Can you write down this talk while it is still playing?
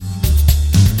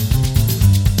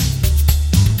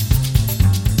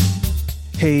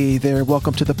Hey there,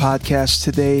 welcome to the podcast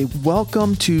today.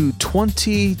 Welcome to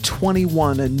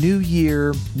 2021, a new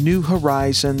year, new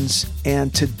horizons.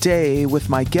 And today with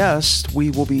my guest,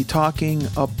 we will be talking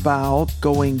about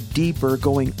going deeper,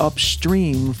 going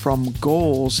upstream from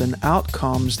goals and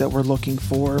outcomes that we're looking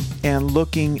for, and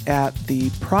looking at the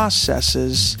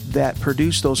processes that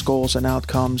produce those goals and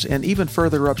outcomes. And even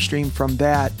further upstream from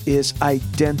that is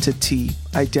identity.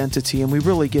 And we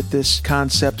really get this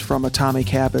concept from Atomic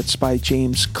Habits by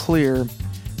James Clear,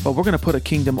 but we're going to put a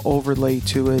kingdom overlay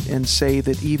to it and say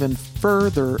that even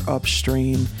further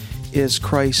upstream is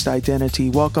Christ's identity.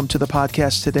 Welcome to the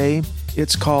podcast today.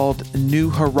 It's called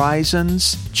New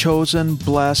Horizons, Chosen,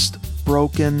 Blessed,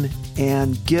 Broken,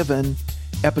 and Given,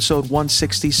 episode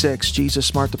 166, Jesus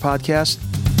Smart, the podcast.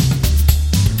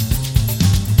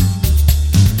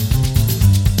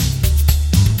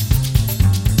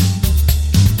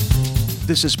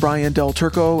 This is Brian Del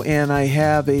Turco, and I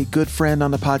have a good friend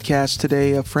on the podcast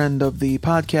today, a friend of the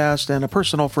podcast and a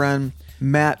personal friend,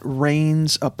 Matt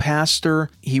Rains, a pastor.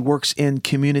 He works in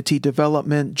community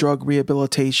development, drug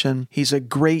rehabilitation. He's a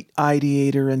great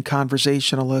ideator and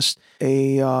conversationalist,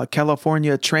 a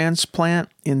California transplant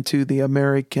into the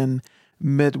American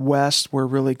Midwest. We're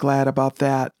really glad about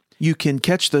that. You can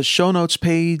catch the show notes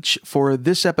page for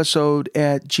this episode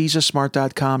at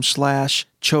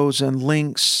jesussmart.com/chosen.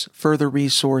 Links, further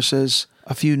resources,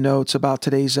 a few notes about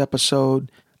today's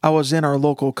episode. I was in our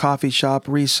local coffee shop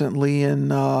recently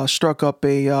and struck up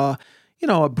a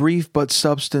brief but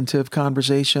substantive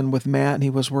conversation with Matt, and he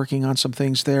was working on some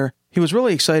things there. He was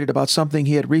really excited about something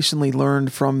he had recently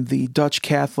learned from the Dutch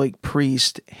Catholic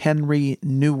priest Henry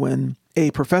Nouwen, a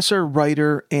professor,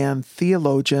 writer, and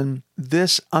theologian.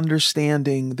 This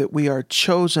understanding that we are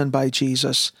chosen by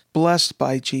Jesus, blessed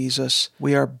by Jesus,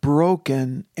 we are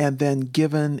broken and then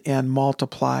given and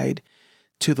multiplied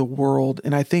to the world.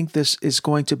 And I think this is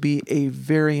going to be a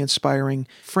very inspiring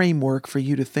framework for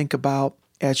you to think about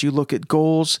as you look at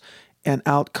goals and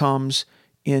outcomes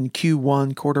in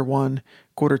Q1, quarter 1,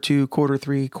 quarter 2, quarter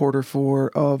 3, quarter 4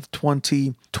 of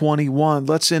 2021.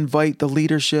 Let's invite the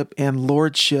leadership and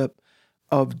lordship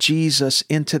of Jesus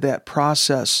into that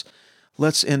process.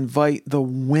 Let's invite the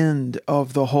wind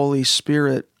of the Holy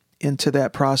Spirit into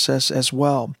that process as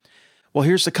well. Well,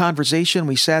 here's the conversation.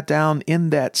 We sat down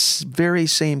in that very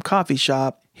same coffee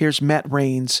shop. Here's Matt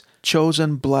Rains,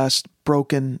 Chosen, Blessed,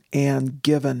 Broken, and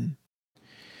Given.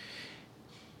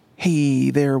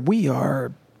 Hey there, we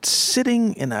are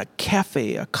sitting in a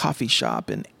cafe, a coffee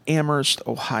shop in Amherst,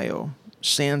 Ohio,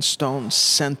 Sandstone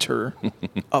Center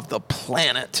of the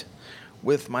planet,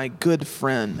 with my good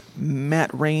friend, Matt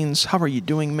Rains. How are you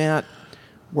doing, Matt?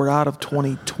 We're out of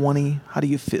 2020. How do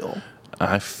you feel?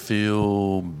 I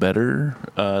feel better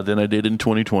than I did in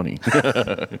 2020.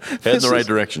 Head in the right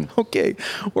direction. Okay.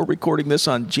 We're recording this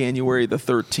on January the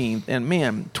 13th. And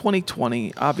man,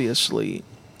 2020, obviously,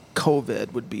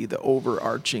 COVID would be the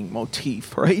overarching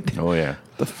motif, right? Oh, yeah.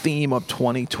 The theme of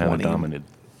 2020. Dominated.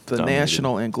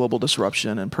 National and global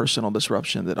disruption and personal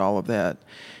disruption, that all of that.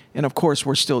 And of course,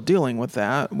 we're still dealing with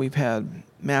that. We've had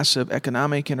massive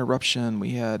economic interruption.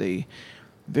 We had a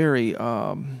very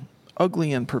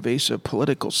ugly and pervasive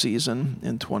political season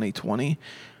in 2020.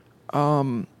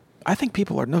 I think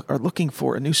people are looking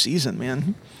for a new season,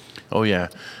 man. Oh, yeah.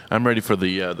 I'm ready for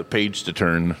the page to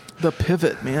turn. The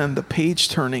pivot, man, the page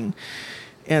turning.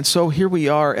 And so here we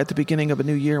are at the beginning of a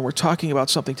new year, and we're talking about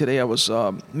something today.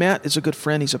 Matt is a good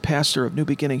friend. He's a pastor of New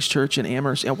Beginnings Church in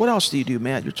Amherst. And what else do you do,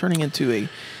 Matt? You're turning into a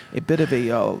bit of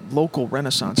a local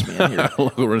renaissance man here.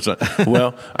 Local renaissance.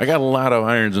 Well, I got a lot of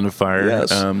irons in the fire.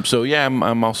 Yes. I'm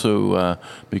also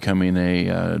becoming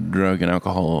a drug and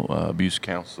alcohol abuse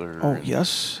counselor. Oh,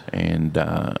 yes. And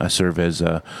I serve as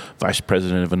vice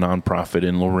president of a nonprofit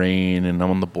in Lorain, and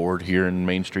I'm on the board here in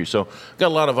Main Street. So got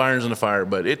a lot of irons in the fire,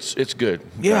 but it's good.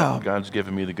 Yeah. God's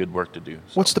given me the good work to do.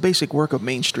 So. What's the basic work of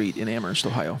Main Street in Amherst,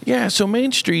 Ohio? Yeah, so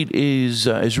Main Street is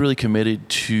really committed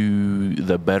to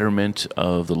the betterment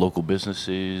of the local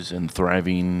businesses and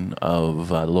thriving of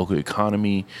the local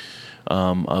economy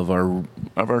of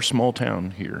our small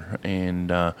town here,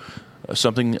 and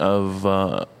something of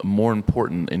more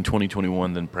important in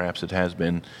 2021 than perhaps it has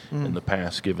been in the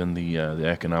past, given the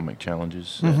economic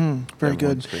challenges. Very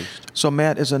good. Faced. So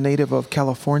Matt is a native of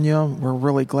California. We're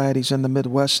really glad he's in the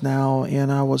Midwest now.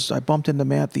 And I bumped into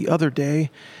Matt the other day,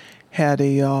 had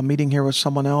a meeting here with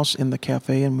someone else in the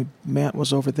cafe, and Matt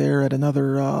was over there at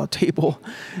another table,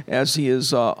 as he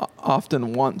is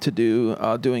often wont to do,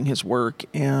 doing his work,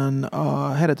 and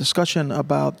had a discussion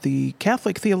about the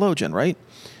Catholic theologian, right?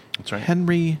 That's right.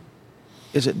 Henry,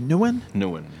 is it Nouwen?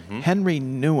 Nouwen. Mm-hmm. Henry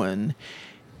Nouwen.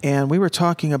 And we were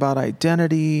talking about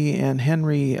identity, and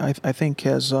Henry, I think,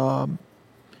 has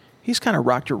he's kind of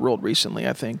rocked your world recently,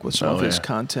 I think, with some of his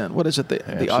content. What is it,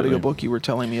 the audiobook you were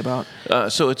telling me about?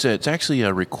 So it's actually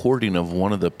a recording of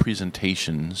one of the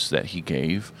presentations that he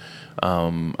gave.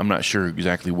 I'm not sure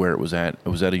exactly where it was at. It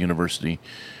was at a university,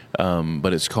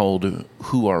 but it's called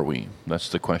 "Who Are We?" That's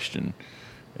the question.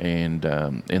 And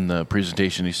in the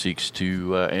presentation, he seeks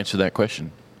to answer that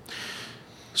question.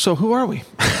 So who are we?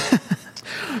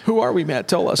 Who are we, Matt?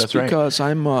 Tell us. That's because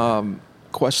I'm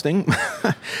questing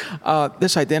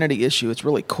this identity issue. It's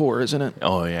really core, isn't it?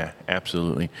 Oh, yeah,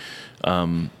 absolutely.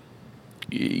 The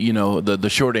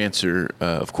short answer,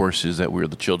 of course, is that we're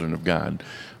the children of God.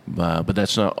 But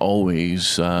that's not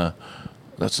always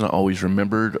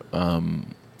remembered.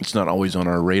 It's not always on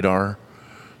our radar.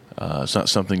 It's not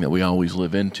something that we always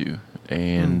live into.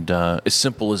 And as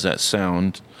simple as that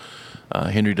sounds,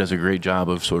 Henry does a great job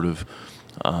of sort of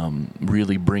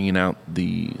really bringing out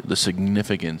the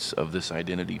significance of this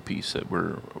identity piece that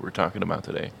we're talking about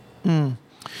today.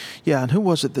 Yeah, and who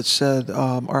was it that said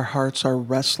our hearts are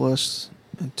restless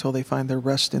until they find their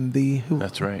rest in Thee?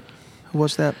 That's right. Who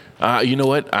was that? You know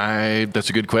what? That's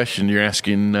a good question. You're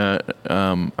asking.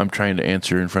 I'm trying to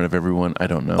answer in front of everyone. I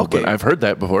don't know, okay. But I've heard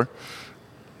that before.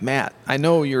 Matt, I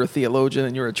know you're a theologian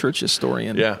and you're a church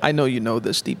historian. Yeah. I know you know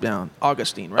this deep down.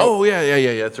 Augustine, right? Oh, yeah.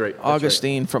 That's right.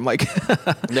 Augustine from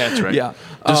That's right. Yeah.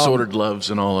 Disordered loves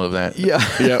and all of that. Yeah.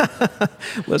 Yeah.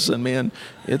 Listen, man,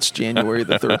 it's January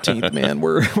the 13th, man.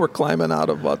 We're climbing out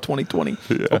of 2020.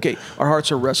 Yeah. Okay, our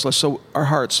hearts are restless, so our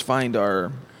hearts find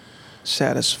our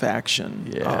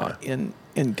satisfaction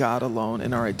in God alone,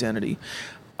 in our identity.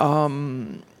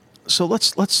 So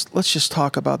let's just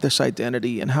talk about this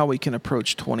identity and how we can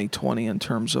approach 2020 in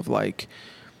terms of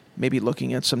maybe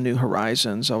looking at some new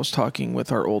horizons. I was talking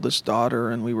with our oldest daughter,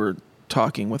 and we were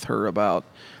talking with her about,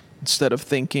 instead of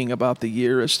thinking about the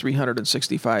year as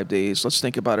 365 days, let's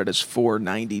think about it as 4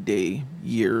 90-day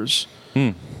years.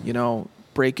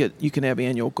 Break it. You can have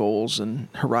annual goals and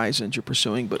horizons you're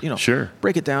pursuing, but Sure.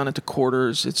 Break it down into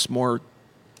quarters. It's more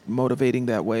motivating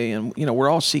that way, and we're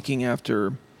all seeking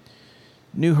after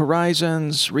new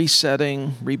horizons,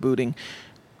 resetting, rebooting.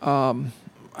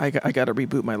 I got to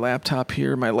reboot my laptop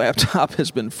here. My laptop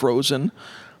has been frozen.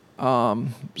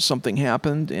 Something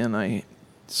happened, and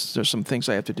there's some things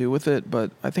I have to do with it,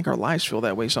 but I think our lives feel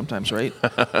that way sometimes, right?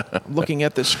 I'm looking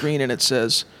at the screen, and it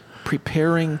says,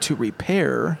 preparing to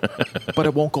repair, but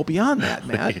it won't go beyond that,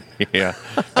 Matt. Yeah,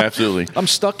 absolutely. I'm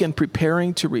stuck in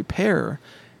preparing to repair,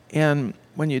 and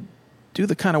when you do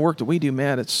the kind of work that we do,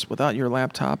 Matt, it's without your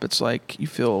laptop, it's like you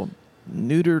feel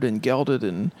neutered and gelded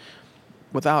and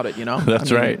without it,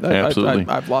 That's right. Absolutely.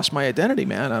 I've lost my identity,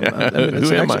 man.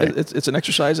 Who am I? It's an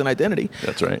exercise in identity.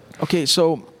 That's right. Okay,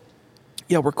 so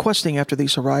we're questing after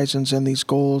these horizons and these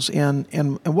goals, and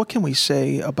what can we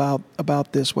say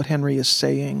about this, what Henry is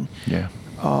saying? Yeah.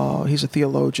 He's a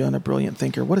theologian, a brilliant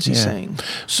thinker. What is he saying?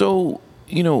 So,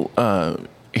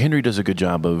 Henry does a good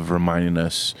job of reminding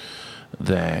us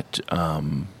that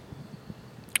our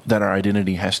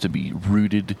identity has to be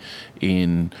rooted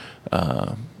in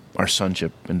our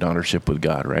sonship and daughtership with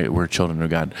God, right? We're children of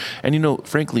God. And,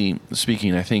 frankly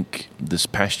speaking, I think this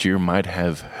past year might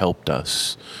have helped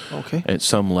us at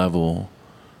some level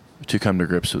to come to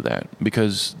grips with that.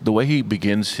 Because the way he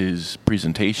begins his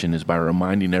presentation is by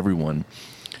reminding everyone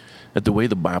that the way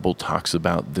the Bible talks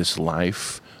about this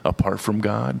life apart from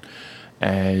God,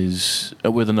 as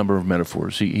with a number of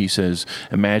metaphors. He says,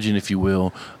 imagine, if you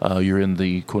will, you're in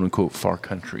the quote-unquote far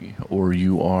country, or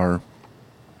you are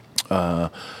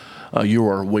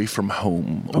away from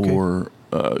home, or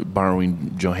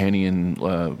borrowing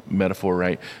Johannian metaphor,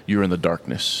 right? You're in the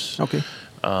darkness. Okay.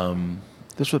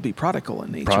 This would be prodigal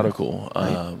in nature. Prodigal,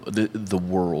 right? The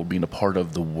world, being a part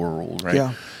of the world, right?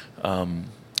 Yeah.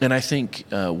 And I think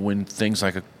when things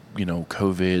like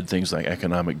COVID, things like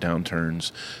economic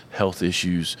downturns, health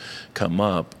issues come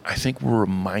up, I think we're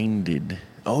reminded,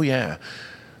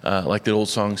 like the old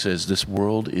song says, this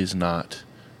world is not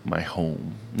my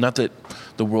home. Not that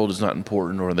the world is not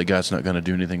important or that God's not going to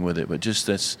do anything with it, but just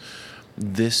this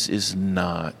is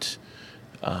not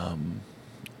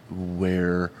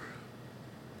where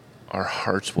our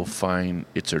hearts will find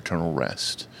its eternal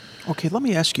rest. Okay, let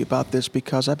me ask you about this,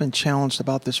 because I've been challenged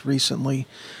about this recently.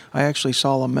 I actually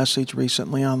saw a message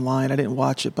recently online. I didn't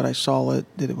watch it, but I saw it,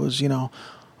 that it was,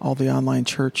 all the online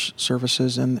church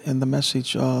services, and the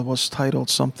message was titled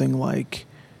something like,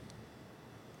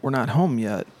 "We're not home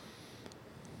yet."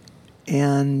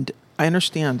 And I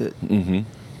understand it. Mm-hmm.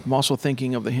 I'm also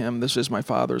thinking of the hymn, "This is my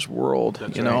Father's world."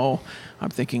 That's you know, I'm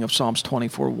thinking of Psalms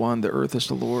 24:1, "The earth is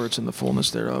the Lord's and the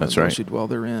fullness thereof, That's and right. those who dwell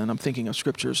therein." I'm thinking of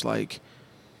scriptures like,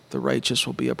 "The righteous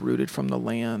will be uprooted from the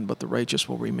land, but the righteous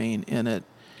will remain in it."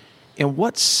 In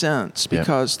what sense? Yeah.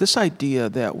 Because this idea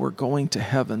that we're going to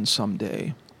heaven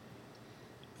someday,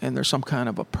 and there's some kind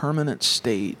of a permanent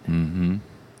state, Mm-hmm.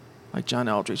 like John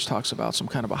Eldridge talks about, some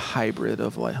kind of a hybrid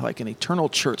of like an eternal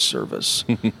church service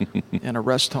and a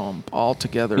rest home all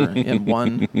together in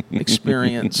one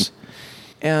experience.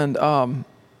 And, I'm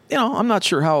not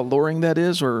sure how alluring that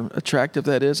is or attractive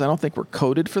that is. I don't think we're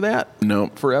coded for that No.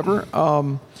 forever.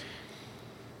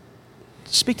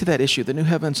 Speak to that issue, the new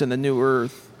heavens and the new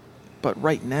earth. But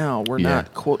right now, we're Yeah.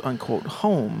 not quote unquote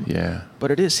home. Yeah. But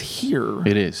it is here.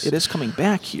 It is. It is coming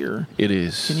back here. It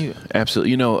is. Can you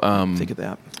absolutely? think of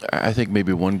that? I think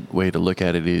maybe one way to look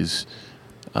at it is,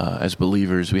 as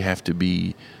believers, we have to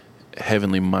be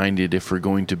heavenly minded if we're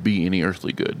going to be any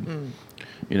earthly good.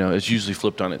 It's usually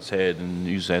flipped on its head and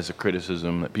used as a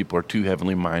criticism that people are too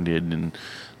heavenly minded and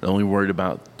they're only worried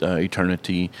about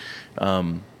eternity.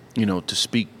 To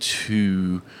speak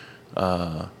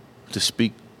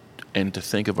and to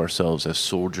think of ourselves as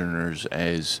sojourners,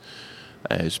 as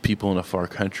people in a far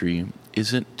country,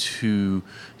 isn't to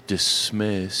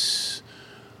dismiss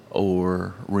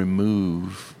or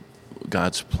remove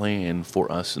God's plan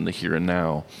for us in the here and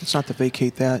now. It's not to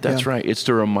vacate that. That's yeah. right. It's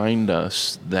to remind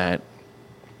us that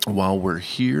while we're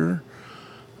here,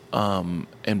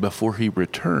 and before He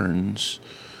returns,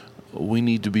 we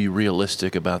need to be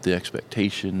realistic about the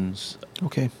expectations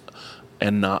Okay.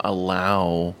 and not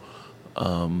allow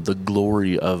the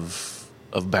glory of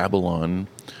Babylon,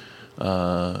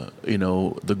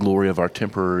 the glory of our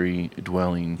temporary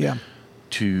dwelling, Yeah.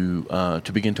 to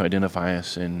begin to identify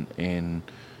us and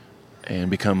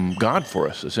become God for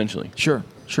us, essentially. Sure.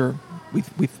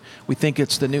 We think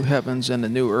it's the new heavens and the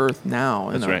new earth now,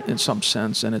 That's right. in some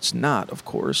sense, and it's not, of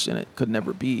course, and it could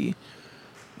never be.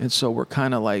 And so we're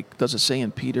kind of like, does it say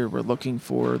in Peter, we're looking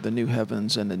for the new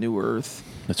heavens and the new earth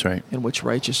That's right. in which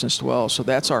righteousness dwells. So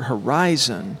that's our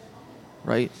horizon,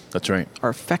 right? That's right. Our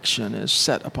affection is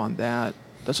set upon that.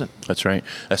 That's right.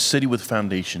 A city with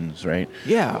foundations, right?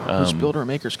 Whose builder and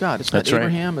maker's God. It's not That's right.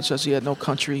 Abraham. It says he had no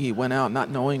country. He went out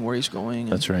not knowing where he's going.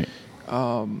 That's right.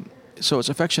 So his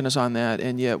affection is on that,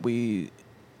 and yet we,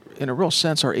 in a real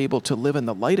sense, are able to live in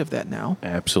the light of that now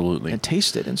Absolutely. and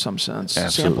taste it in some sense.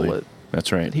 Absolutely. Sample it.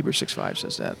 That's right. And Hebrews 6:5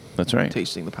 says that. That's right.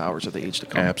 Tasting the powers of the age to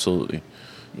come. Absolutely.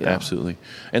 Yeah. Absolutely.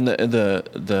 And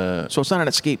the So it's not an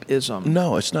escapism.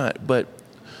 no, it's not. But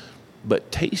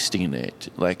tasting it,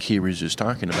 like Hebrews is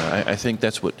talking about, I think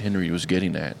that's what Henry was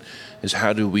getting at, is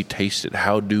how do we taste it?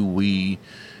 How do we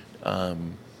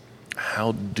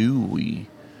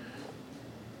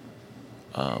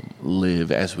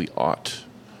live as we ought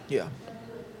Yeah.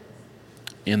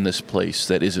 in this place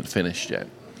that isn't finished yet,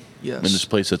 Yes. in this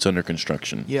place that's under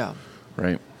construction, Yeah.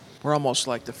 right? We're almost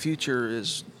like the future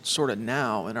is sort of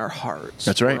now in our hearts.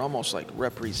 That's right. We're almost like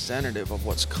representative of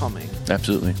what's coming.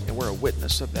 Absolutely. And we're a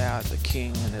witness of that, the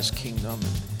King and his kingdom.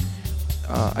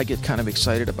 And I get kind of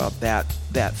excited about that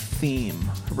theme.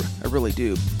 I really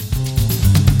do.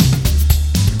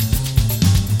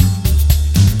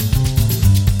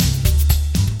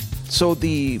 So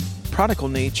the prodigal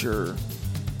nature,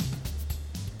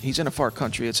 he's in a far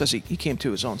country. It says he came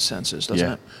to his own senses, doesn't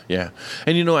Yeah, it? yeah.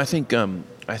 And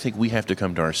I think we have to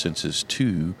come to our senses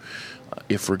too,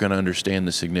 if we're going to understand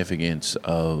the significance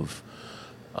of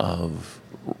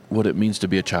what it means to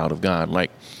be a child of God. Like,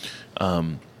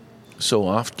 so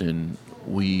often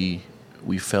we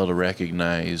fail to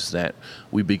recognize that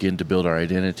we begin to build our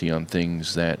identity on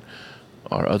things that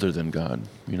are other than God.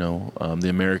 The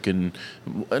American,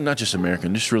 not just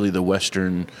American, just really the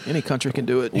Western. Any country can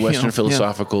do it. Western Yeah.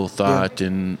 philosophical thought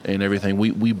and everything.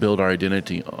 We build our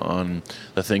identity on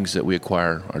the things that we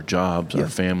acquire, our jobs, Yeah. our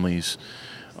families,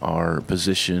 our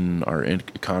position, our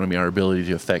economy, our ability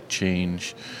to affect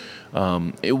change.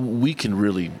 We can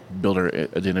really build our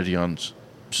identity on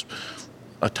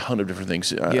a ton of different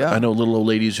things. Yeah. I know little old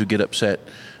ladies who get upset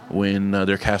when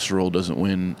their casserole doesn't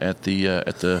win at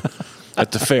the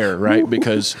fair, right?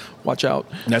 Because Watch out.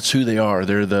 that's who they are.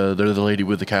 They're the lady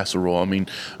with the casserole. I mean,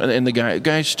 and the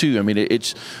guys too. I mean,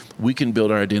 we can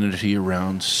build our identity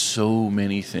around so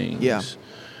many things. Yeah.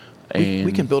 And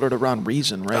We can build it around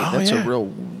reason, right? Oh, That's yeah. a real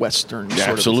Western sort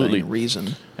Absolutely. of thing.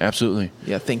 Reason. Absolutely.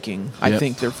 Yeah, thinking. I Yep.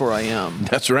 think, therefore I am.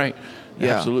 That's right.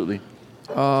 Yeah. Absolutely.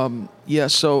 Yeah,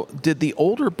 so did the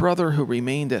older brother who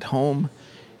remained at home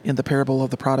in the parable of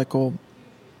the prodigal,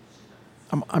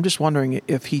 I'm just wondering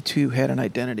if he too had an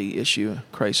identity issue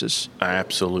crisis.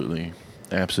 Absolutely.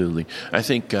 Absolutely. I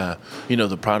think,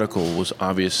 the prodigal was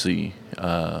obviously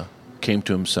came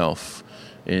to himself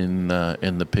in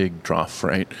the pig trough,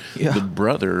 right? Yeah. The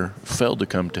brother failed to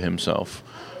come to himself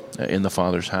in the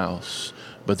father's house,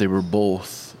 but they were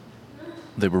both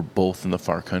in the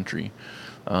far country.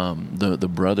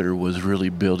 The brother was really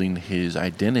building his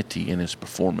identity in his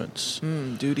performance.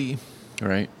 Duty.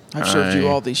 Right? I've served you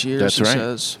all these years, That's he right.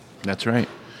 says. That's right.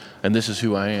 And this is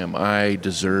who I am. I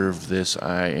deserve this.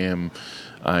 I am.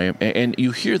 And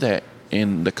you hear that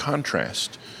in the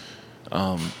contrast.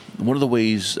 One of the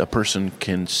ways a person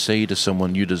can say to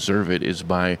someone, you deserve it, is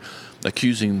by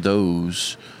accusing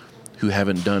those who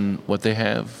haven't done what they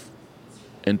have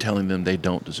and telling them they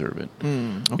don't deserve it.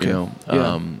 Okay.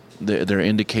 They're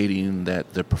indicating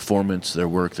that their performance, their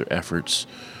work, their efforts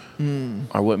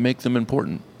are what make them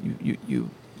important.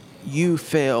 You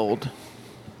failed,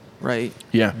 right?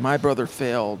 Yeah. My brother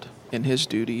failed in his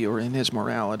duty or in his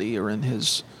morality or in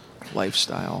his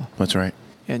lifestyle. That's right.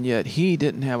 And yet he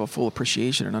didn't have a full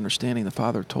appreciation and understanding. The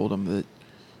Father told him that,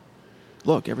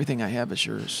 look, everything I have is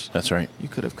yours. That's right. You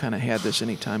could have kind of had this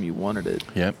anytime you wanted it.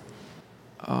 Yep.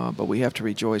 But we have to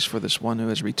rejoice for this one who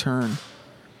has returned.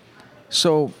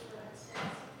 So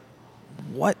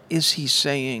what is he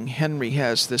saying? Henry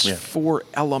has this 4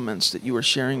 elements that you were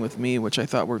sharing with me, which I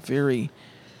thought were very,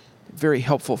 very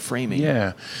helpful framing.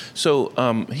 Yeah.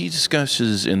 So he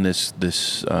discusses in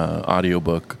this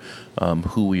audiobook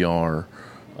who we are,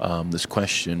 this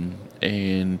question,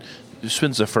 and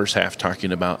spends the first half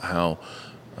talking about how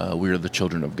we are the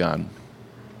children of God.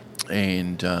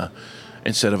 And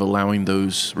instead of allowing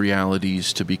those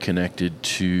realities to be connected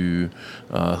to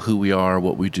who we are,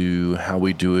 what we do, how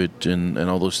we do it, and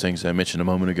all those things that I mentioned a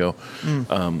moment ago,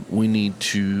 we need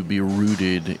to be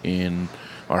rooted in,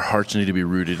 our hearts need to be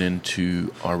rooted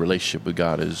into our relationship with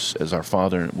God as our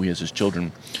Father, and we as His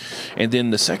children. And then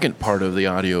the second part of the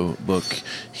audio book,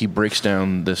 he breaks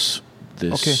down this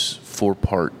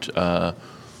 4-part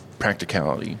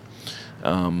practicality.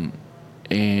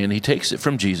 And he takes it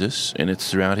from Jesus, and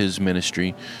it's throughout his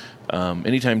ministry.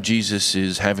 Anytime Jesus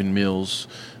is having meals,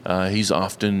 he's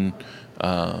often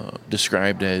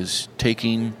described as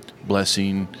taking,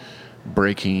 blessing,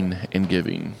 breaking, and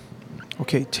giving.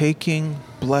 Okay, taking,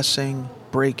 blessing,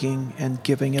 breaking, and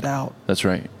giving it out. That's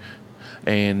right.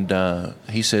 And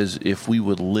he says if we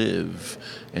would live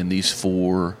in these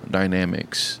 4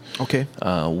 dynamics,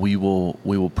 we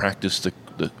will practice the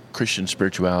Christian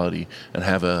spirituality and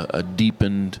have a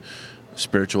deepened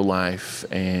spiritual life,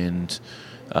 and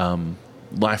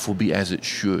life will be as it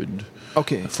should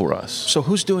for us. So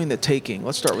who's doing the taking?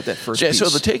 Let's start with that first piece. So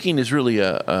the taking is really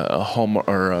a hallmark,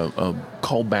 or a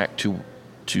call back to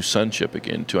sonship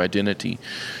again, to identity.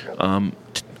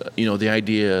 The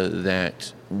idea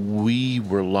that we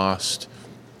were lost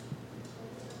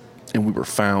and we were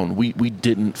found. We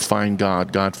didn't find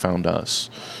God. God found us.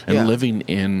 And living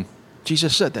in...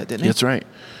 Jesus said that, didn't he? That's right.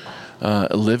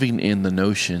 Living in the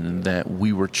notion that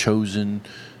we were chosen,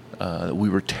 we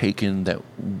were taken, that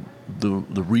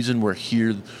the reason we're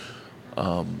here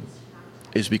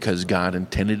is because God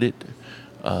intended it.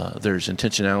 There's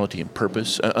intentionality and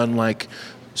purpose. Unlike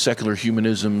secular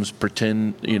humanism's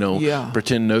pretend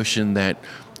notion that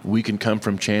we can come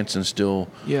from chance and still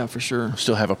for sure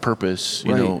still have a purpose.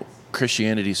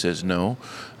 Christianity says no.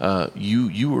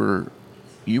 You were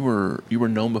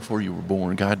known before you were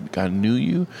born. God knew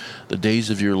you. The days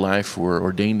of your life were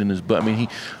ordained in His blood. I mean,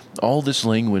 all this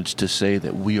language to say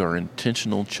that we are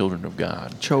intentional children of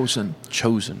God. Chosen,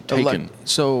 taken.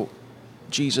 So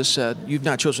Jesus said, "You've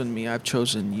not chosen me; I've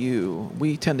chosen you."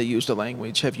 We tend to use the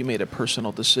language, "Have you made a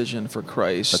personal decision for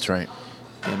Christ?" That's right.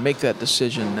 And make that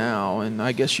decision now. And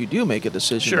I guess you do make a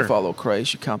decision to follow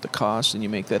Christ. You count the cost and you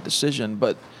make that decision.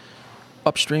 But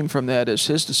upstream from that is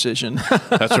His decision.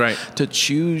 That's right. To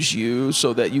choose you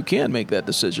so that you can make that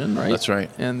decision, right? That's right.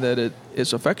 And that it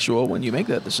is effectual when you make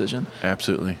that decision.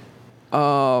 Absolutely.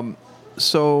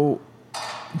 So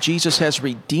Jesus has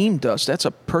redeemed us. That's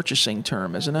a purchasing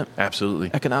term, isn't it? Absolutely.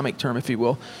 Economic term, if you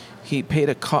will. He paid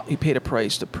a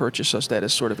price to purchase us. That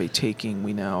is sort of a taking.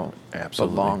 We now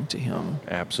belong to Him.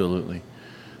 Absolutely.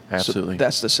 So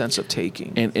that's the sense of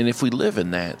taking. And if we live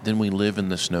in that, then we live in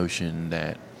this notion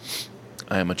that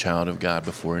I am a child of God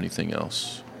before anything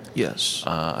else. Yes.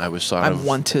 I was thought I'm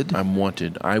wanted. I'm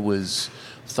wanted. I was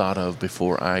thought of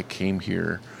before I came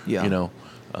here. Yeah. Not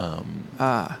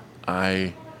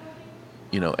an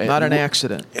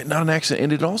accident. Not an accident.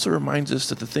 And it also reminds us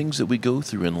that the things that we go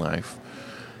through in life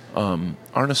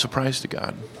aren't a surprise to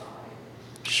God.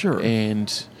 Sure.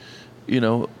 And,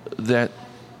 that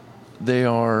they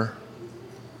are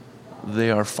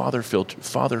they are father filtered.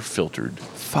 Father filtered.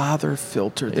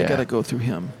 They Yeah. got to go through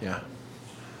him. Yeah.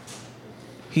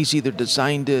 He's either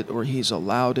designed it or he's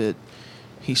allowed it.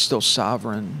 He's still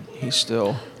sovereign. He's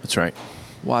still That's right.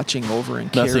 watching over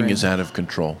and caring. Nothing is out of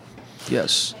control.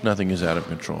 Yes. Nothing is out of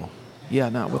control. Yeah,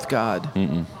 not with God.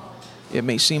 Mm-mm. It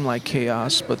may seem like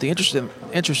chaos, but the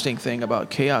interesting thing about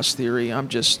chaos theory, I'm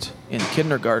just in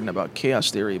kindergarten about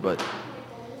chaos theory, but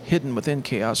hidden within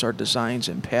chaos are designs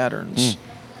and patterns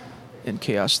in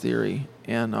chaos theory.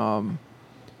 And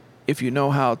if you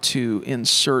know how to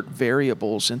insert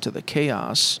variables into the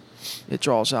chaos, it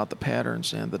draws out the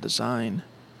patterns and the design.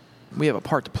 We have a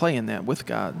part to play in that with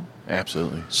God.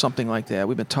 Absolutely. Something like that.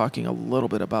 We've been talking a little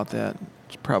bit about that.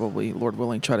 Probably, Lord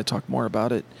willing, try to talk more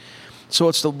about it. So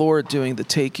it's the Lord doing the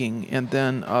taking. And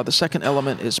then the second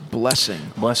element is blessing.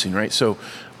 Blessing, right? So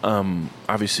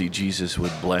obviously Jesus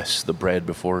would bless the bread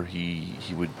before he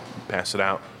would pass it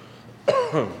out.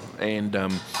 And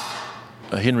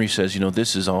Henry says,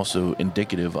 this is also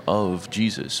indicative of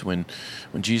Jesus. When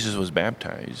Jesus was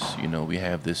baptized, we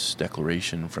have this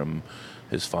declaration from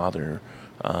his Father,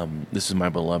 this is my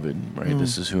beloved, right?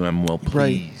 This is who I'm well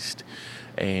pleased. Right.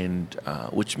 And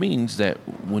which means that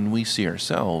when we see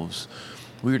ourselves,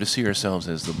 we are to see ourselves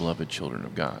as the beloved children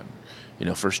of God.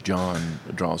 1 John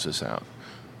draws this out.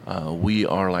 We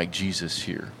are like Jesus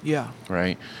here. Yeah.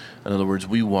 Right? In other words,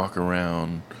 we walk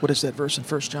around. What is that verse in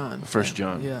 1 John? 1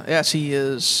 John. Yeah. As he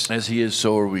is. As he is,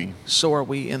 so are we. So are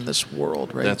we in this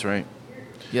world, right? That's right.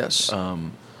 Yes.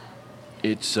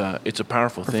 It's a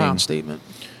powerful thing. Profound statement.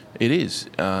 It is.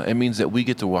 It means that we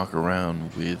get to walk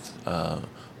around with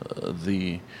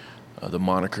the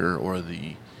moniker or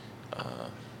the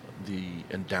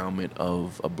endowment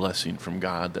of a blessing from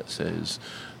God that says,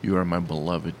 "You are my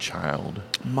beloved child."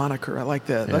 Moniker, I like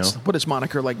that. What is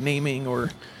moniker, like naming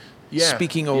or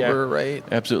speaking over, right?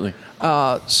 Absolutely.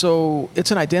 So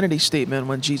it's an identity statement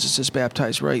when Jesus is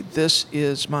baptized, right? This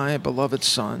is my beloved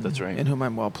Son. That's right. In whom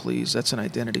I'm well pleased. That's an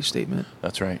identity statement.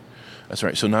 That's right. That's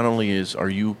right. So not only are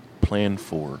you planned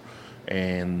for,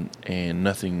 and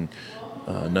nothing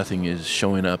is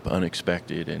showing up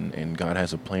unexpected, and God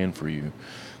has a plan for you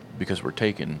because we're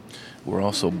taken, we're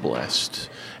also blessed.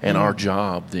 And our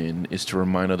job then is to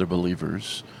remind other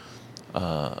believers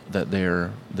that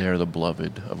they're the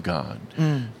beloved of God.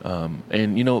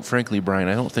 And frankly, Brian,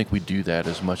 I don't think we do that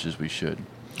as much as we should.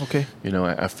 Okay.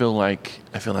 I feel like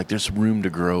there's room to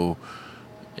grow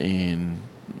in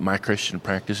my Christian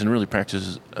practice and really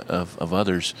practices of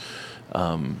others.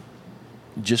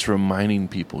 Just reminding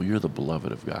people, you're the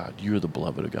beloved of God. You're the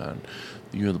beloved of God.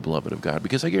 You're the beloved of God.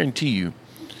 Because I guarantee you,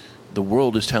 the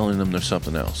world is telling them there's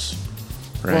something else.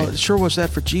 Right? Well, it sure was that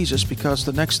for Jesus, because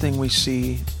the next thing we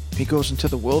see, he goes into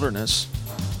the wilderness,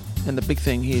 and the big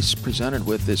thing he's presented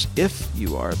with is, if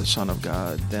you are the Son of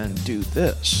God, then do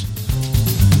this.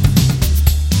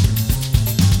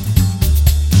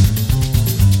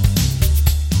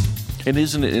 And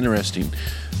isn't it interesting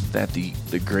that the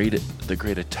great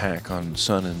attack on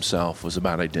Son himself was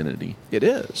about identity? It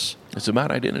is. It's about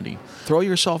identity. Throw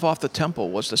yourself off the temple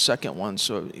was the second one.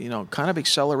 So, kind of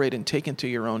accelerate and take into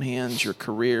your own hands your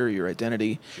career, your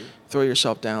identity. Sure. Throw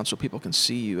yourself down so people can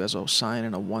see you as a sign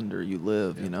and a wonder you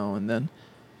live, and then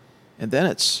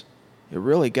it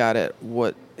really got at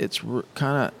what it's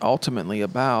kind of ultimately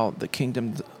about, the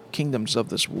kingdoms of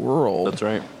this world. That's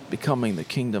right. Becoming the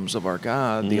kingdoms of our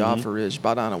God. The offer is,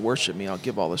 bow down and worship me, I'll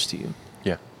give all this to you.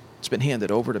 Yeah. It's been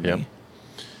handed over to me.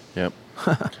 Yep.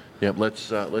 Yep.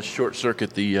 Let's short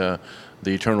circuit the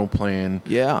eternal plan.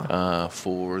 Yeah.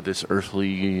 For this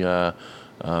earthly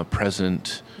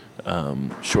present,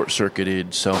 short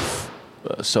circuited,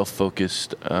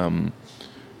 self-focused plan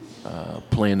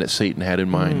that Satan had in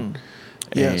mind.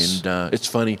 Yes. And it's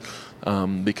funny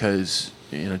because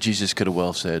Jesus could have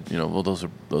well said, well, those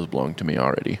belong to me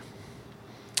already.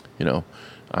 I'm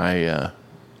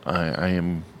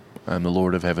the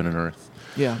Lord of heaven and earth.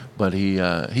 Yeah. But he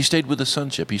stayed with the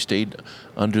sonship. He stayed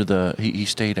he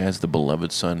stayed as the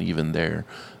beloved son, even there,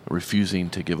 refusing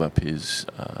to give up his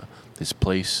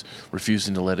place,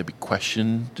 refusing to let it be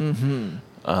questioned.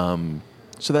 Mm-hmm.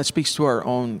 So that speaks to our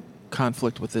own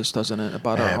conflict with this, doesn't it?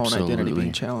 About our own identity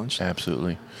being challenged.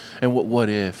 Absolutely. And what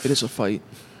if it is a fight?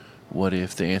 What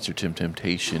if the answer to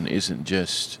temptation isn't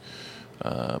just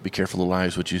be careful, little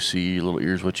eyes what you see, little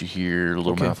ears what you hear,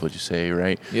 little mouth what you say,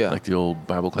 right? Yeah. Like the old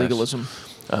Bible class. Legalism.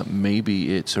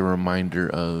 Maybe it's a reminder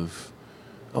of,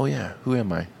 oh yeah, who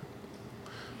am I?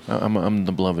 I'm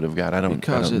the beloved of God. I don't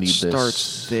Because it need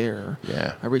starts this. there.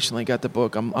 Yeah. I recently got the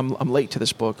book. I'm late to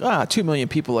this book. 2 million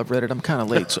people have read it. I'm kind of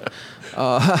late. So,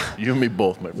 You and me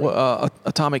both, my friend.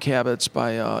 Atomic Habits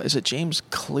by, is it James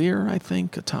Clear, I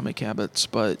think? Atomic Habits.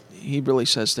 But he really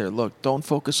says there, look, don't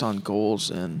focus on goals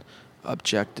and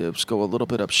objectives. Go a little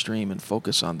bit upstream and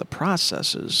focus on the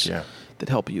processes Yeah. that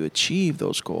help you achieve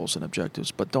those goals and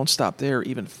objectives. But don't stop there.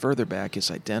 Even further back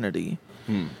is identity.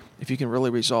 If you can really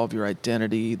resolve your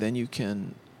identity, then you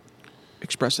can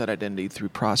express that identity through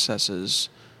processes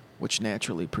which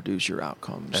naturally produce your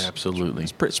outcomes. Absolutely.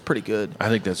 It's pretty good. I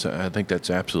think that's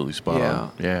absolutely spot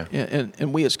on. Yeah.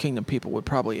 And we as kingdom people would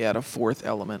probably add a fourth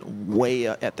element way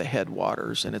at the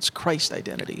headwaters, and it's Christ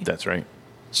identity. That's right.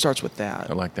 Starts with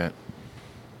that. I like that.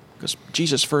 Because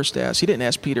Jesus first asked, he didn't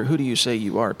ask Peter, who do you say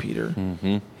you are, Peter?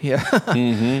 Mm-hmm. Yeah.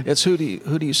 Mm-hmm. It's who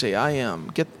do you say I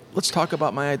am? Let's talk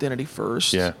about my identity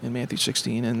first. Yeah. In Matthew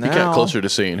 16, and He now got closer to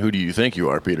saying, "Who do you think you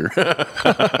are, Peter?"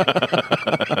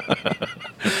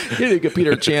 He didn't give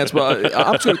Peter a chance, but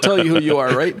I'm just going to tell you who you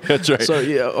are, right? That's right. So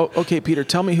yeah, okay, Peter,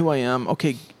 tell me who I am.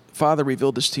 Okay, Father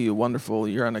revealed this to you. Wonderful.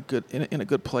 You're in a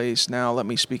good place. Now let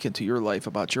me speak into your life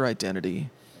about your identity,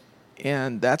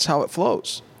 and that's how it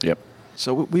flows. Yep.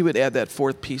 So we would add that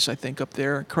fourth piece, I think, up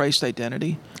there, Christ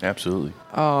identity. Absolutely.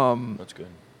 That's good.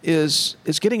 Is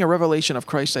getting a revelation of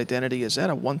Christ's identity, is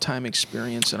that a one-time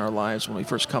experience in our lives when we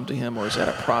first come to him, or is that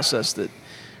a process that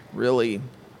really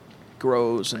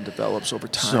grows and develops over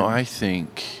time? So I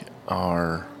think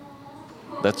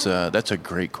that's a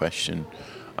great question.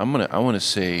 I want to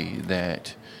say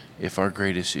that if our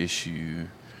greatest issue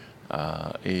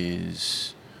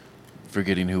is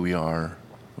forgetting who we are,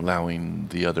 allowing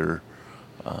the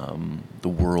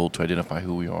world to identify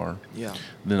who we are, Yeah.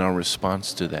 then our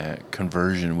response to that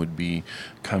conversion would be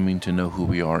coming to know who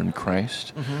we are in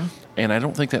Christ. Mm-hmm. And I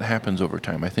don't think that happens over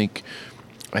time. I think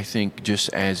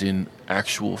just as in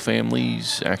actual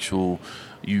families,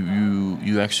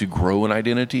 you actually grow an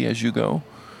identity as you go.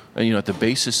 And at the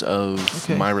basis of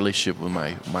my relationship with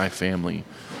my family,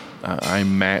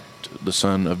 I'm Matt, the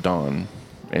son of Don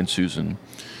and Susan.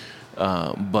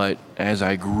 But as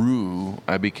I grew,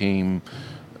 I became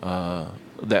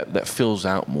that fills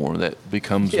out more. That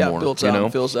becomes more. Builds out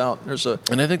and fills out.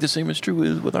 And I think the same is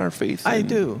true with our faith. I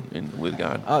do. And with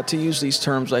God. To use these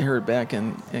terms I heard back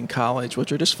in college,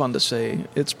 which are just fun to say,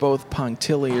 it's both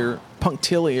punctiliar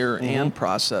and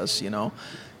process.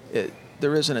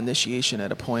 There is an initiation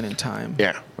at a point in time.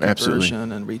 Yeah, absolutely.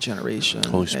 Conversion and regeneration.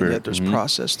 Holy Spirit. And yet there's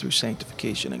process through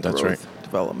sanctification and growth,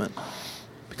 development.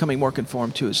 Becoming more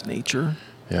conformed to his nature.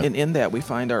 Yeah. And in that we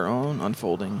find our own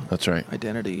unfolding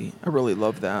identity. I really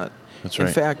love that. That's right.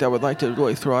 In fact, I would like to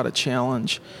really throw out a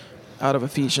challenge out of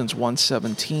Ephesians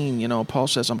 1:17. Paul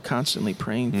says, I'm constantly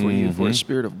praying for you for a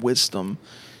spirit of wisdom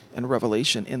and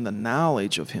revelation in the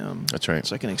knowledge of him. That's right.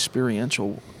 It's like an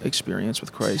experiential experience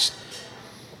with Christ.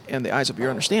 And the eyes of your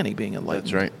understanding being enlightened.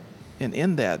 That's right. And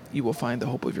in that, you will find the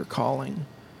hope of your calling.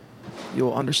 You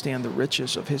will understand the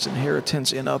riches of his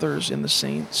inheritance in others, in the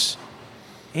saints.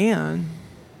 And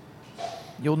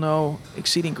you'll know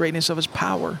exceeding greatness of his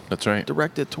power. That's right.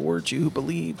 Directed towards you who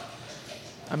believe.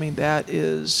 I mean, that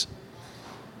is,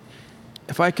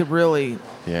 if I could really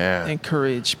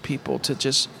encourage people to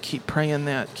just keep praying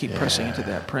that, keep pressing into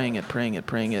that, praying it,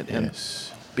 and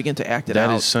begin to act it out.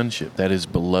 That is sonship. That is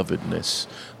belovedness.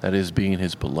 That is being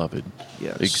his beloved.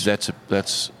 Yes.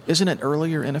 That's. Isn't it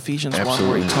earlier in Ephesians 1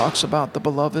 where he talks about the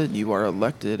beloved? You are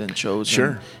elected and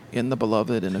chosen in the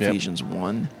beloved in Ephesians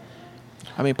 1.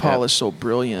 I mean, Paul is so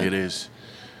brilliant. It is.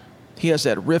 He has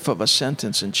that riff of a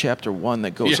sentence in chapter 1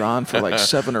 that goes on for like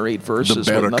 7 or 8 verses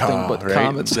with nothing but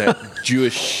comments. That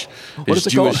Jewish. What is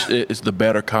it called? It's the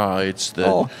Barakah. It's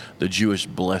the Jewish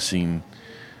blessing.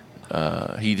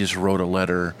 He just wrote a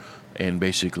letter and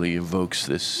basically evokes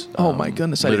this my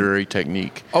goodness, literary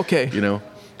technique. Okay.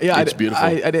 Yeah, it's beautiful.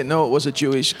 I didn't know it was a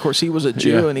Jewish. Of course, he was a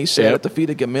Jew, and he sat at the feet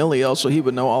of Gamaliel, so he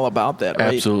would know all about that,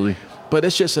 right? Absolutely. But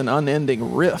it's just an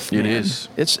unending riff. It man. is.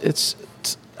 It's.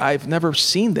 I've never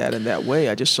seen that in that way.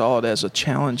 I just saw it as a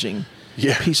challenging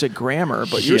piece of grammar.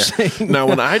 But you're saying now,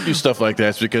 when I do stuff like that,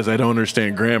 it's because I don't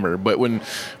understand grammar. But when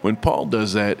Paul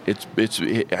does that, it's.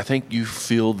 I think you're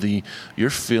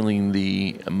feeling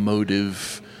the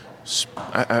emotive.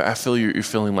 I feel you're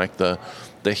feeling like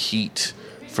the heat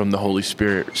from the Holy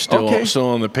Spirit still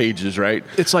on the pages, right?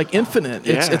 It's like infinite.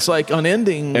 It's like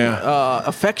unending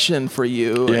affection for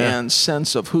you and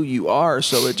sense of who you are.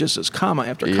 So it just is comma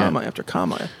after comma after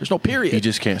comma. There's no period. He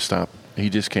just can't stop.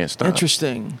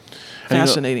 Interesting.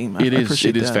 Fascinating. It is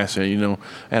that. fascinating.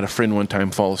 I had a friend one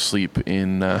time fall asleep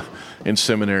in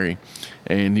seminary,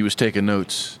 and he was taking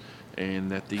notes.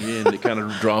 And at the end, it kind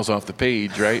of draws off the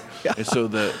page, right? Yeah. And so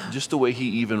just the way he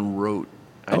even wrote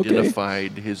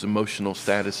identified his emotional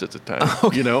status at the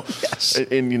time, you know? Yes.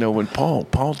 And you know, when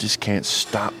Paul just can't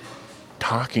stop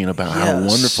talking about how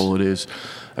Yes. wonderful it is.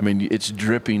 I mean, it's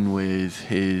dripping with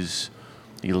his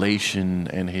elation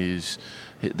and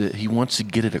he wants to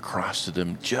get it across to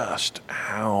them just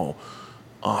how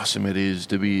awesome it is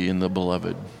to be in the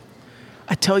beloved.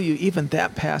 I tell you, even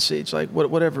that passage, like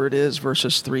whatever it is,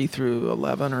 verses 3 through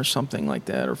 11 or something like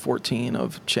that, or 14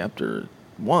 of chapter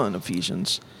 1,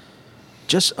 Ephesians,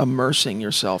 just immersing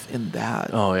yourself in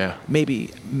that. Oh, yeah. Maybe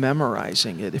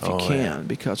memorizing it if you can,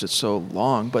 because it's so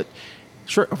long. But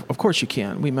sure, of course you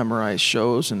can. We memorize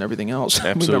shows and everything else.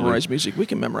 Absolutely. We memorize music. We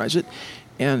can memorize it.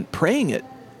 And praying it,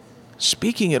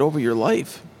 speaking it over your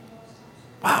life.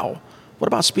 Wow. What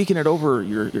about speaking it over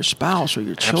your spouse or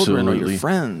your children or your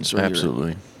friends or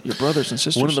your brothers and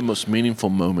sisters? One of the most meaningful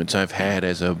moments I've had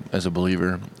as a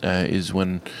believer is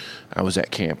when I was at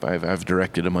camp. I've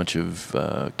directed a bunch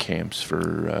of camps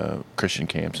for Christian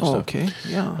camps and stuff. Okay,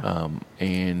 yeah.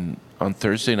 And on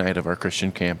Thursday night of our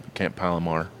Christian camp, Camp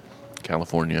Palomar,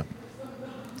 California,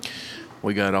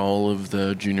 we got all of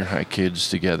the junior high kids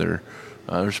together.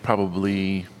 There's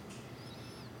probably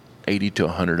 80 to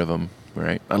 100 of them.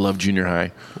 Right, I love junior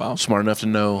high. Wow. Smart enough to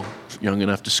know, young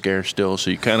enough to scare still, so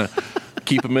you kind of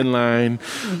keep them in line.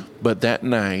 But that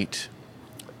night,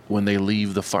 when they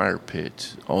leave the fire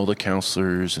pit, all the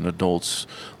counselors and adults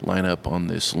line up on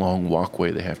this long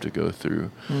walkway they have to go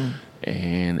through.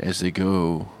 And as they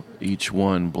go, each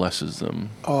one blesses them.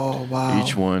 Oh, wow.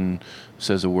 Each one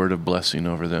says a word of blessing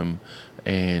over them.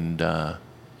 And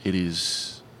it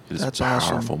is That's a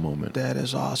powerful awesome. moment. That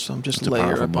is awesome. Just It's a layer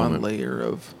powerful upon moment. layer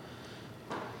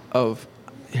of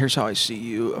here's how I see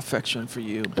you, affection for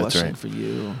you, blessing right. for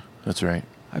you. That's right.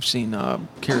 I've seen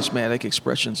charismatic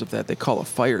expressions of that. They call a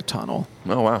fire tunnel.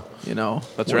 Oh, wow. You know,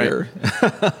 That's where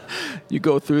you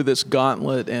go through this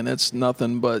gauntlet, and it's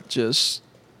nothing but just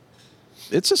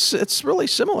it's really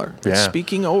similar. Yeah. It's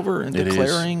speaking over and It is.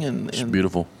 declaring It's and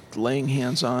beautiful. laying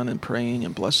hands on and praying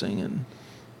and blessing and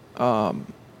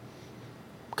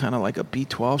kind of like a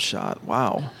B12 shot.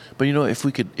 Wow. But you know, if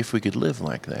we could live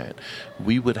like that,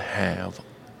 we would have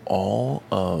all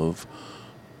of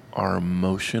our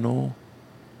emotional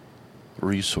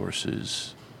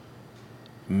resources,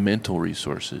 mental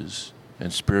resources,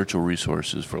 and spiritual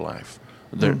resources for life.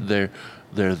 They're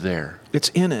there. It's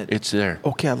in it. It's there.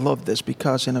 Okay, I love this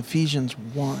because in Ephesians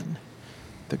 1,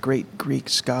 the great Greek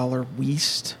scholar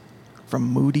Wuest from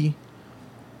Moody,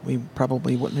 we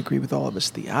probably wouldn't agree with all of his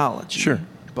theology. Sure.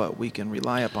 But we can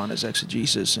rely upon his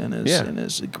exegesis and Yeah.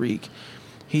 his Greek.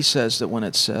 He says that when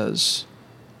it says,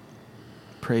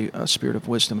 pray a spirit of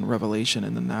wisdom and revelation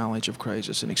in the knowledge of Christ,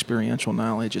 it's an experiential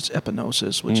knowledge. It's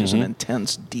epinosis, which is an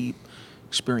intense, deep,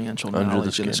 experiential Under the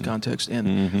knowledge in this skin. context.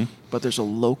 And but there's a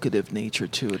locative nature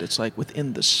to it. It's like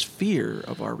within the sphere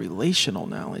of our relational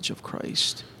knowledge of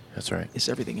Christ That's right. is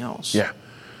everything else. Yeah.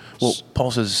 Well, Paul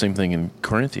says the same thing in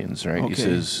Corinthians, right? He Okay.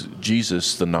 says,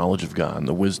 Jesus, the knowledge of God and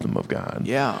the wisdom of God.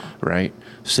 Yeah. Right?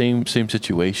 Same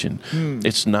situation.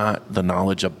 It's not the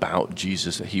knowledge about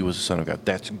Jesus that he was the Son of God.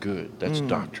 That's good. That's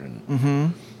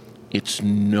doctrine. It's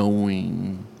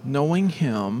knowing Knowing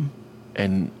him.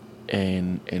 and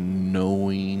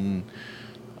knowing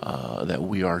that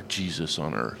we are Jesus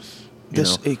on earth. You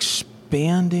This know?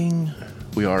 expanding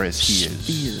We are as he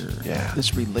sphere. is. Yeah.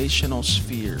 This relational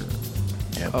sphere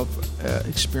Yep. of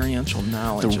experiential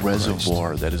knowledge The of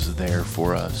reservoir that is there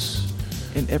for us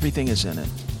Christ. And everything is in it.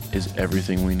 is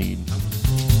everything we need.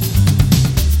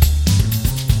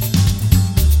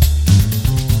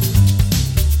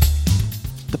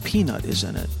 The peanut is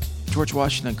in it. George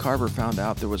Washington Carver found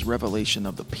out there was revelation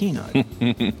of the peanut. I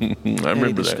And he remember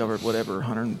that. discovered whatever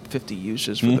 150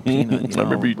 uses for the peanut. I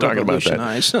remember you talking about that.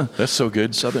 revolutionized That's so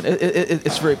good. Southern.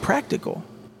 It's very practical.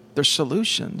 There's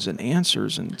solutions and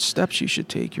answers and steps you should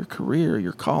take. Your career,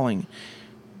 your calling,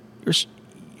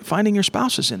 finding your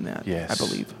spouse is in that. Yes. I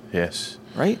believe. Yes.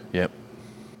 Right? Yep.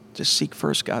 Just seek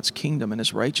first God's kingdom and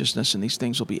His righteousness, and these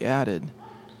things will be added.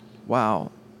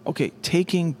 Wow. Okay,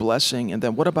 taking, blessing, and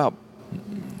then what about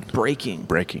breaking?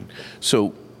 Breaking.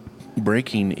 So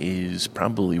breaking is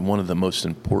probably one of the most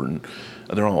important.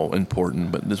 They're all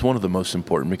important, but it's one of the most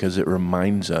important because it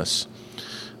reminds us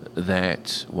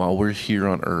that while we're here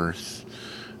on earth,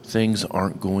 things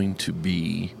aren't going to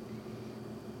be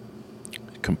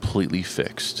completely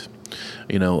fixed.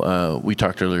 You know, we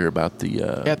talked earlier about the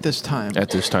At this time.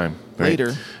 at this time, right?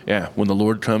 Later. Yeah, when the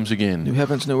Lord comes again. New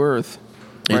heavens, new earth.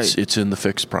 It's in the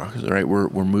fixed process, right? We're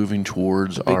moving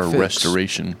towards our fix.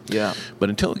 restoration. Yeah. But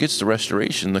until it gets to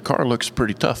restoration, the car looks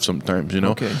pretty tough sometimes, you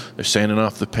know. Okay. They're sanding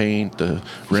off the paint, the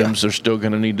rims are still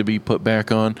going to need to be put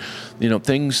back on. You know,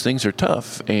 things are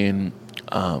tough, and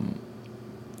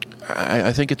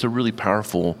I think it's a really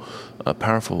powerful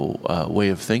way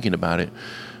of thinking about it.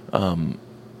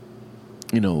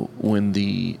 You know, when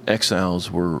the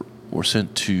exiles were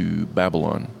sent to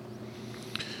Babylon,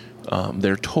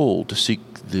 they're told to seek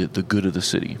the good of the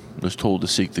city. They're told to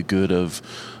seek the good of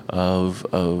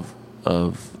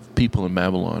people in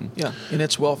Babylon. Yeah, in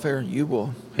its welfare, you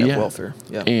will have welfare.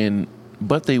 Yeah,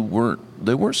 but they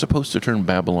weren't supposed to turn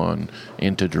Babylon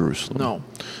into Jerusalem. No.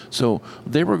 So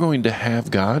they were going to have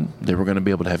God. They were going to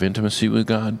be able to have intimacy with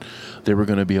God. They were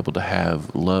going to be able to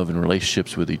have love and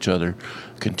relationships with each other.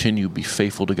 Continue to be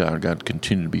faithful to God. God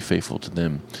continue to be faithful to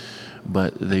them.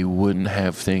 But they wouldn't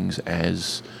have things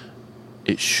as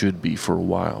it should be for a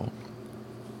while.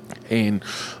 And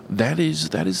that is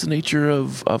the nature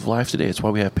of life today. It's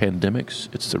why we have pandemics.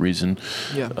 It's the reason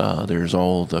there's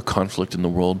all the conflict in the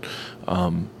world,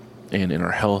 and in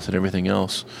our health and everything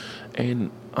else.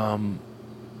 And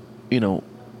you know,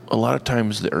 a lot of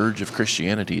times the urge of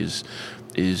Christianity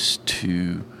is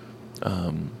to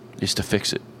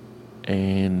fix it.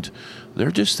 And there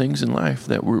are just things in life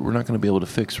that we're not going to be able to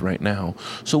fix right now.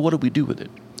 So what do we do with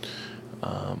it?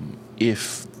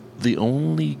 If the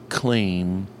only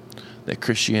claim that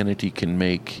Christianity can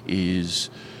make is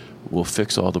we'll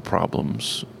fix all the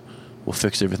problems, we'll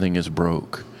fix everything is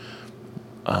broke,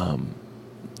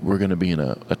 we're going to be in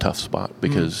a tough spot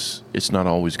because it's not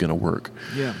always going to work.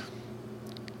 Yeah.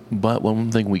 But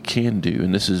one thing we can do,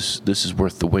 and this is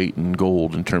worth the weight in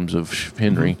gold in terms of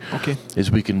Henry,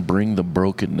 is we can bring the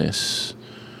brokenness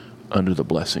under the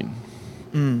blessing.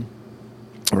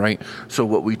 Right? So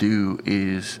what we do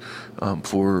is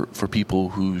for people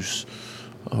whose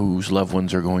loved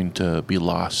ones are going to be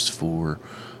lost, for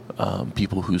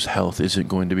people whose health isn't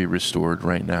going to be restored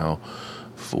right now,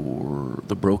 for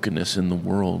the brokenness in the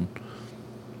world,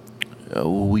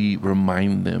 we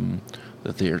remind them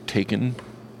that they are taken,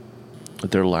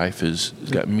 that their life has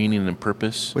got meaning and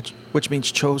purpose. Which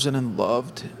means chosen and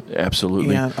loved.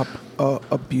 Absolutely. And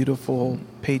a beautiful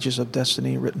pages of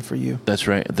destiny written for you. That's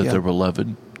right, that they're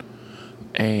beloved.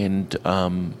 And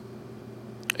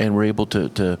we're able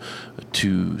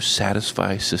to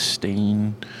satisfy,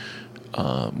 sustain,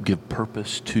 give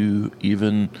purpose to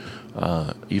even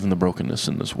the brokenness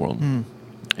in this world.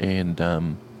 And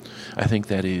I think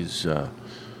that is,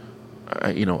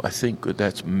 I think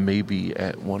that's maybe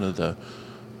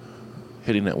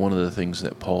hitting at one of the things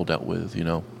that Paul dealt with. You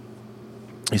know,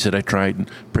 he said, "I tried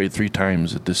and prayed 3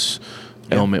 times that this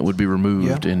ailment would be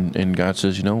removed," and God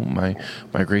says, "You know, my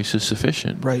grace is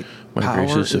sufficient. Right, my power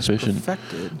grace is sufficient. Is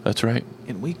perfected. That's right.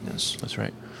 In weakness. That's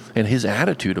right." And his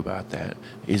attitude about that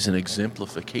is an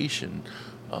exemplification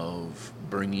of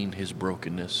bringing his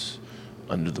brokenness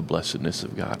under the blessedness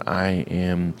of God. I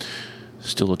am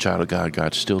still a child of God.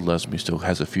 God still loves me, still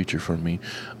has a future for me.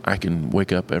 I can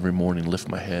wake up every morning, lift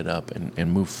my head up,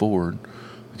 and move forward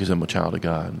because I'm a child of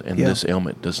God. And this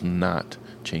ailment does not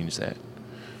change that.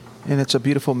 And it's a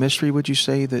beautiful mystery, would you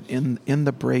say, that in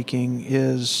the breaking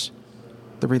is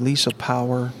the release of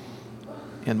power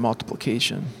and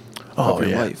multiplication of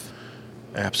your life?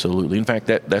 Absolutely. In fact,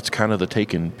 that's kind of the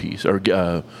taken piece, or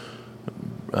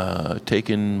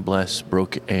taken, blessed,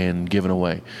 broke, and given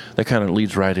away. That kind of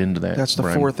leads right into that. That's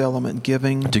the fourth element,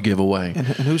 giving. To give away. And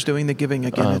who's doing the giving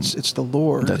again? It's the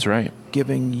Lord. That's right.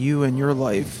 Giving you and your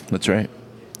life. That's right.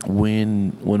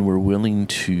 When we're willing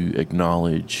to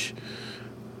acknowledge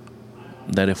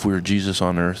that if we're Jesus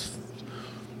on earth,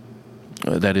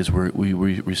 that is where we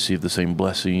receive the same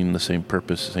blessing, the same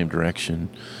purpose, the same direction,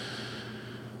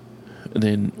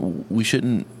 then we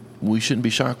shouldn't be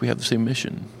shocked we have the same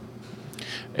mission.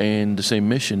 And the same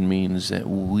mission means that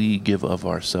we give of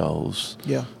ourselves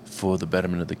for the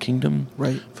betterment of the kingdom,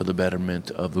 right, for the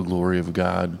betterment of the glory of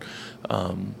God.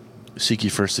 Seek ye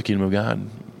first the kingdom of God.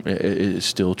 It is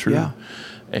still true. Yeah.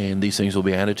 And these things will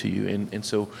be added to you. And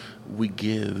so we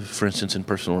give, for instance, in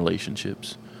personal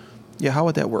relationships. Yeah, how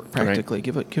would that work practically?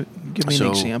 Right. Give me an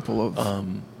example of...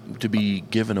 to be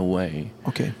given away.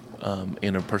 Okay.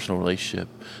 In a personal relationship.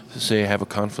 So say I have a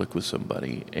conflict with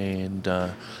somebody, and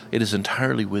it is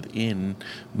entirely within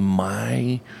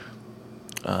my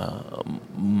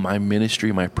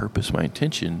ministry, my purpose, my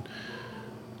intention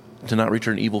to not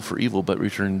return evil for evil, but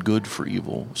return good for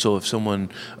evil. So if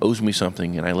someone owes me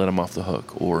something and I let them off the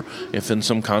hook, or if in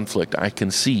some conflict I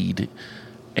concede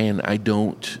and I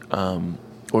don't,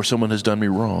 or someone has done me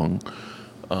wrong,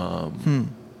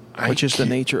 which is the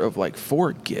nature of like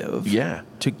forgive. Yeah.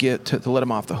 To get to let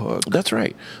him off the hook. That's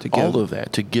right. To give. All of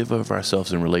that, to give of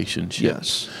ourselves in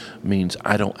relationships, means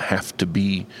I don't have to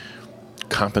be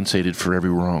compensated for every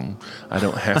wrong. I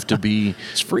don't have to be.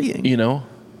 It's freeing.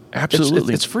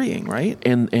 Absolutely. It's freeing, right?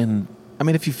 And I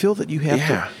mean, if you feel that you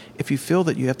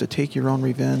have to take your own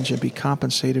revenge and be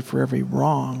compensated for every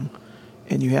wrong,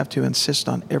 and you have to insist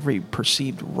on every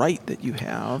perceived right that you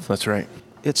have, that's right.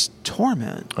 It's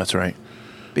torment. That's right.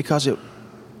 Because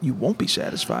you won't be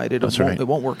satisfied. It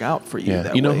won't work out for you. Yeah.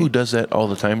 That You know way. who does that all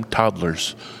the time?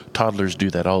 Toddlers. Toddlers do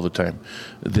that all the time.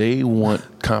 They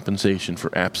want compensation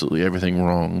for absolutely everything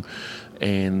wrong,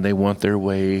 and they want their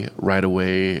way right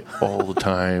away all the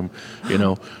time.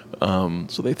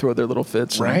 So they throw their little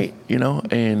fits. Right.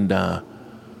 And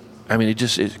I mean,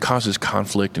 it causes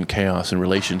conflict and chaos in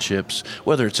relationships,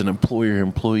 whether it's an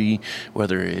employer-employee,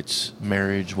 whether it's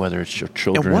marriage, whether it's your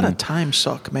children. And what a time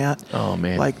suck, Matt. Oh,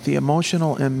 man. Like the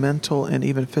emotional and mental and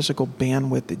even physical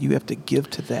bandwidth that you have to give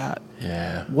to that.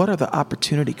 Yeah. What are the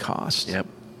opportunity costs?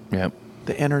 Yep.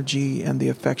 The energy and the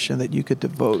affection that you could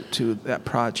devote to that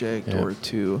project or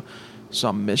to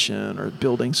some mission or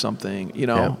building something, You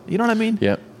know what I mean?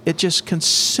 Yep. It's just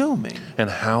consuming. And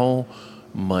how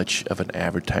much of an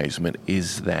advertisement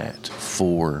is that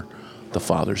for the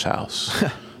Father's house?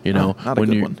 Not a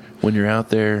good one. When you're out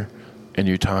there and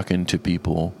you're talking to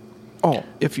people. Oh,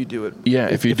 if you do it. Yeah,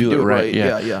 if you do it right.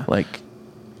 Yeah. Like,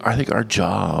 I think our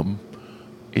job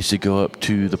is to go up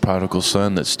to the prodigal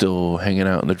son that's still hanging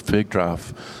out in the fig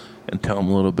trough and tell them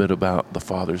a little bit about the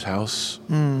Father's house.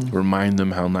 Remind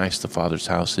them how nice the Father's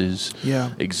house is.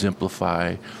 Yeah.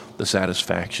 Exemplify the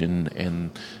satisfaction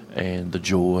and the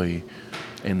joy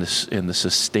and the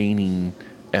sustaining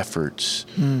efforts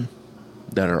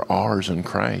that are ours in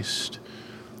Christ.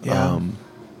 Yeah.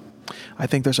 I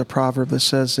think there's a proverb that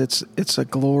says it's a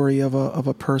glory of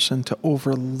a person to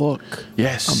overlook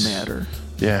a matter.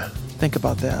 Yeah. Think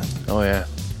about that. Oh yeah.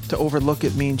 To overlook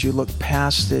it means you look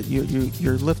past it. You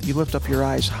lift up your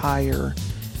eyes higher,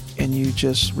 and you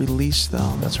just release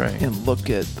them. That's right. And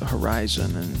look at the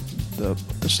horizon and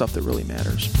the stuff that really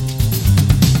matters.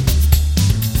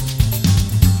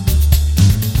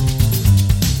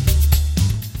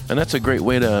 And that's a great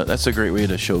way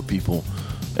to show people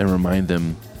and remind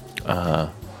them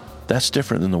that's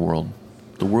different than the world.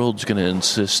 The world's going to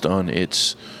insist on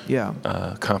its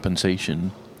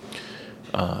compensation,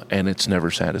 and it's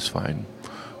never satisfied.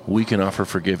 We can offer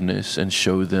forgiveness and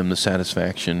show them the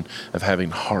satisfaction of having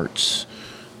hearts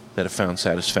that have found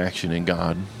satisfaction in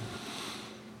God.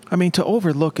 I mean, to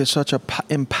overlook is such a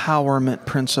empowerment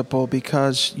principle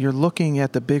because you're looking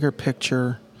at the bigger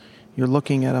picture. You're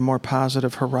looking at a more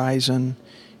positive horizon,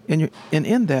 and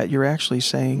in that you're actually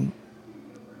saying,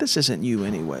 "This isn't you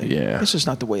anyway. Yeah. This is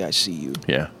not the way I see you.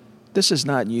 Yeah. This is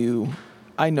not you.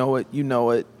 I know it. You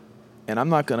know it, and I'm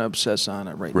not going to obsess on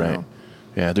it right now."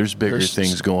 Yeah, there's bigger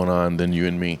things going on than you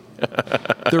and me.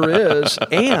 There is,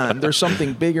 and there's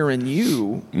something bigger in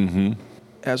you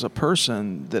as a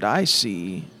person that I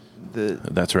see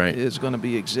that's right. is going to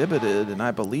be exhibited, and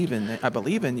I believe in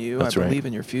you. That's I believe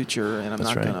in your future, and I'm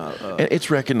not going to. It's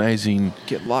recognizing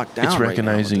get locked down. It's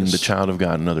recognizing right now the child of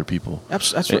God in other people.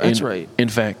 That's right. In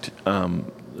fact,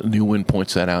 New Wind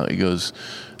points that out. He goes,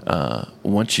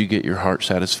 once you get your heart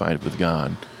satisfied with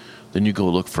God, then you go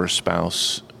look for a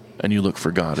spouse, and you look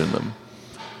for God in them.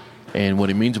 And what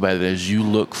he means by that is you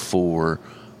look for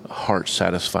a heart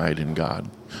satisfied in God.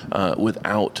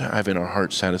 Without having our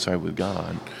heart satisfied with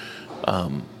God,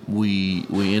 we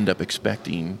end up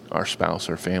expecting our spouse,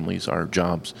 our families, our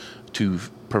jobs to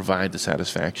provide the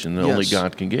satisfaction that only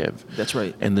God can give. That's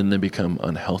right. And then they become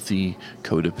unhealthy,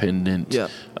 codependent,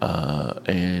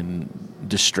 and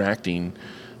distracting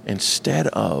instead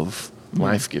of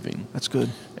life-giving. That's good.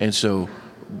 And so,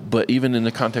 but even in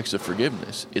the context of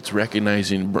forgiveness, it's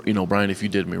recognizing, Brian, if you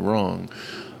did me wrong,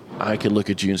 I could look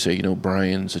at you and say,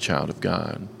 Brian's a child of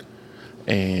God.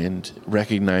 And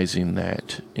recognizing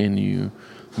that in you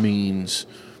means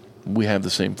we have the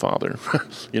same father.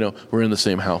 We're in the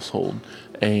same household.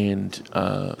 And,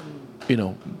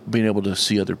 being able to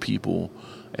see other people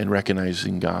and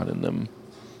recognizing God in them,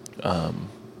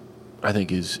 I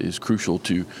think is crucial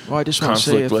to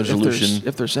conflict resolution.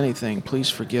 If there's anything, please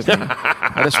forgive me.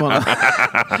 I just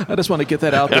want to get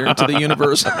that out there into the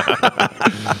universe. I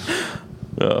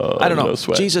don't know. No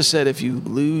sweat. Jesus said, if you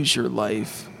lose your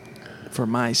life for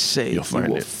my sake, you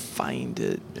will find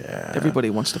it. Yeah. Everybody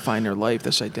wants to find their life,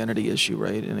 this identity issue,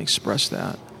 right? And express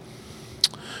that.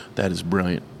 That is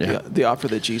brilliant. Yeah. The offer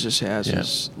that Jesus has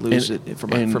is lose it for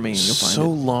me, and you'll find it. So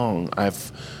long,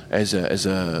 I've, as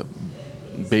a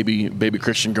baby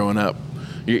Christian growing up,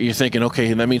 you're thinking,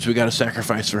 okay, that means we got to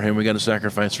sacrifice for him. We got to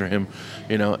sacrifice for him,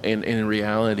 And in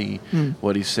reality,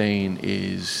 what he's saying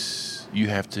is you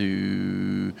have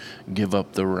to give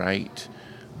up the right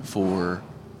for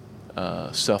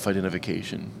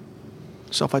self-identification.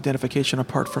 Self-identification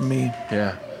apart from me.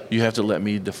 Yeah, you have to let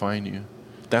me define you.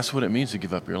 That's what it means to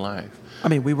give up your life. I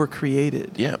mean, we were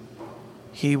created. Yeah.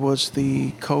 He was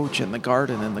the coach in the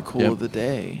garden in the cool of the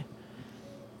day.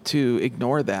 To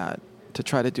ignore that, to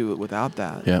try to do it without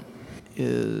that,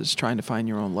 is trying to find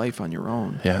your own life on your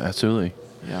own. Yeah, absolutely.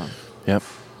 Yeah. Yep.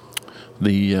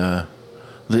 The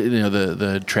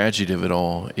tragedy of it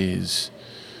all is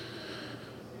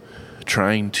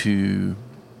trying to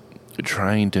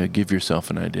give yourself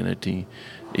an identity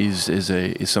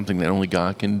is something that only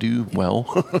God can do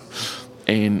well.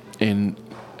 and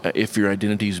if your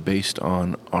identity is based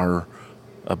on our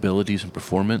abilities and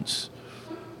performance,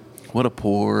 what a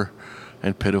poor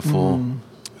and pitiful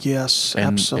yes,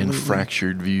 and absolutely.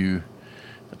 fractured view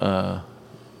that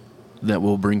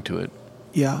we'll bring to it.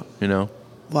 Yeah. A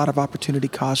lot of opportunity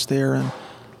cost there and a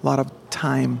lot of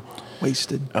time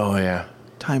wasted. Oh, yeah.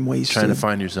 Time wasted. Trying to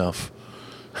find yourself.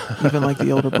 Even like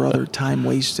the older brother, time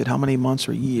wasted. How many months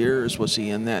or years was he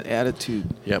in that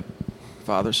attitude? Yep.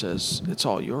 Father says, it's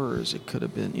all yours. It could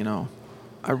have been,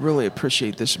 I really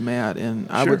appreciate this, Matt. And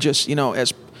I would just,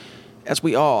 as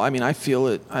we all, I mean, I feel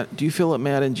it. Do you feel it,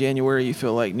 Matt, in January? You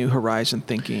feel like New Horizon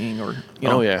thinking or,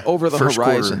 over the First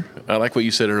horizon? Quarter, I like what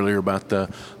you said earlier about the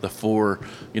four.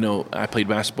 I played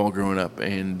basketball growing up,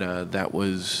 and that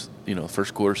was,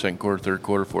 first quarter, second quarter, third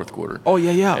quarter, fourth quarter. Oh,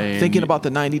 yeah. And thinking about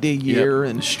the 90-day year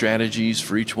and strategies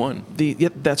for each one.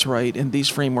 That's right. And these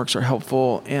frameworks are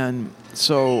helpful. And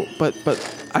so, but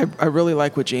I really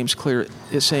like what James Clear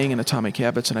is saying in Atomic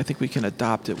Habits, and I think we can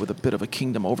adopt it with a bit of a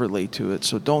kingdom overlay to it.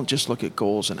 So don't just look at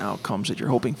goals and outcomes that you're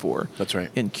hoping for. That's right.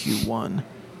 In Q1,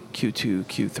 Q2,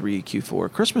 Q3,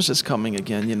 Q4. Christmas is coming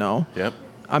again, Yep.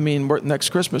 I mean,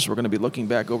 next Christmas we're going to be looking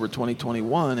back over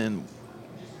 2021, and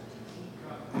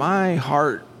my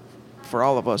heart for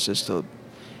all of us is to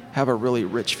have a really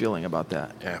rich feeling about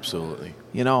that. Absolutely.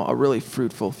 A really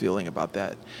fruitful feeling about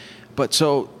that. But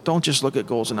so don't just look at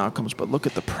goals and outcomes, but look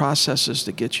at the processes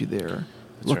to get you there.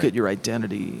 Look at your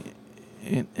identity.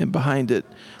 And behind it,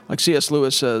 like C.S.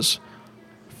 Lewis says,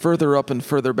 further up and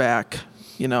further back,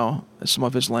 some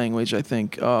of his language, I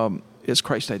think, is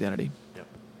Christ identity. Yep.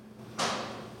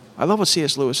 I love what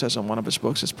C.S. Lewis says in one of his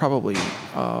books. It's probably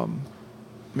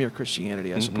Mere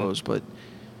Christianity, I suppose. But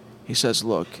he says,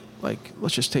 look,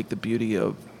 let's just take the beauty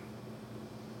of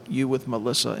you with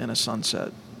Melissa in a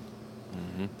sunset.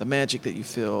 The magic that you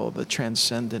feel, the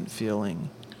transcendent feeling,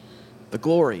 the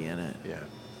glory in it. Yeah.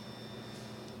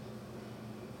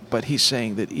 But he's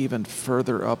saying that even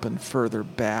further up and further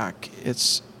back,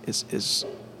 it's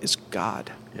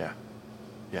God. Yeah.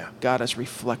 Yeah. God is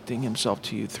reflecting himself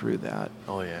to you through that.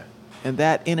 Oh, yeah. And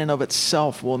that in and of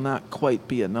itself will not quite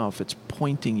be enough. It's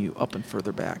pointing you up and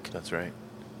further back. That's right.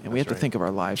 And we have to think of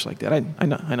our lives like that.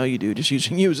 I know you do, just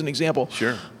using you as an example.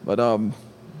 Sure. But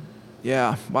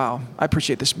yeah, wow. I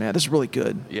appreciate this, Matt. This is really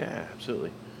good. Yeah,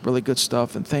 absolutely. Really good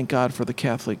stuff. And thank God for the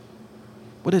Catholic.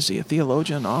 What is he, a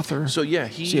theologian, author? So, yeah.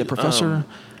 Is he a professor?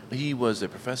 He was a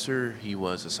professor. He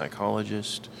was a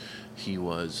psychologist. He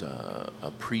was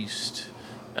a priest.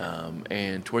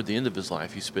 And toward the end of his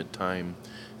life, he spent time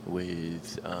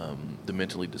with the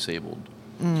mentally disabled.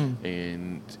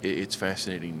 And it's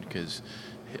fascinating because,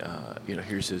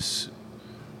 here's this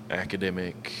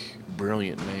academic,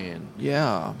 brilliant man.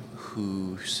 Yeah.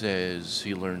 Who says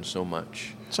he learned so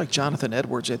much. It's like Jonathan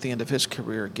Edwards at the end of his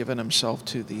career, giving himself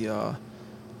to the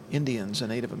Indians and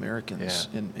Native Americans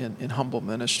in humble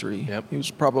ministry. Yep. He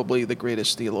was probably the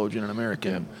greatest theologian in America.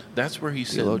 Yeah. That's where he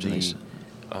said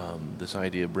this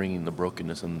idea of bringing the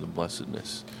brokenness and the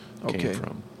blessedness came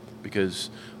from. Because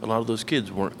a lot of those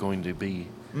kids weren't going to be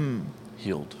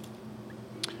healed.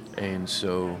 And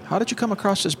so... How did you come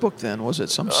across this book then? Was it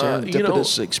some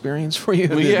serendipitous experience for you?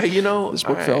 Well, yeah, This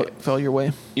book fell your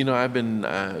way? I've been...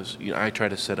 I try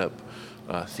to set up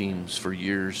themes for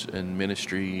years in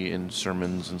ministry and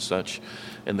sermons and such.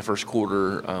 In the first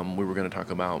quarter, we were going to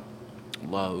talk about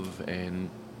love and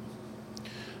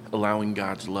allowing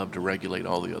God's love to regulate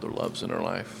all the other loves in our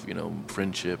life.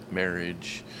 Friendship,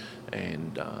 marriage,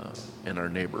 and our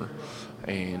neighbor.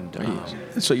 And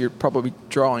so you're probably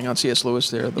drawing on C.S.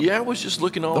 Lewis there. I was just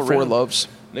looking all the around. The four loves.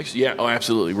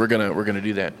 Absolutely. We're gonna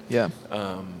do that. Yeah.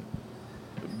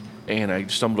 And I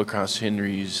stumbled across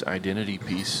Henry's identity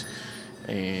piece,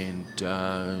 and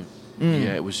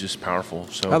it was just powerful.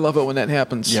 So I love it when that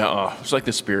happens. Yeah, it's like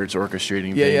the Spirit's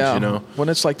orchestrating things. When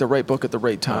it's like the right book at the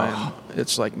right time,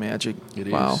 it's like magic. It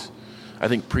wow. is. I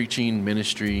think preaching,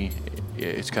 ministry,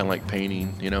 it's kind of like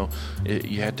painting, you know.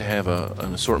 You have to have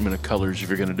an assortment of colors if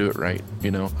you're going to do it right,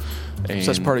 you know. And So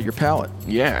that's part of your palette.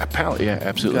 Yeah, palette. Yeah,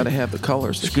 absolutely. You got to have the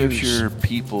colors. The Scripture, hues.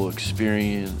 people,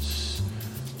 experience,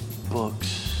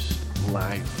 books,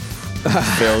 life,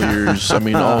 failures. I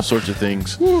mean, all sorts of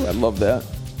things. Woo, I love that.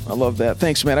 I love that.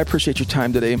 Thanks, man. I appreciate your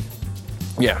time today.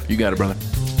 Yeah, you got it, brother.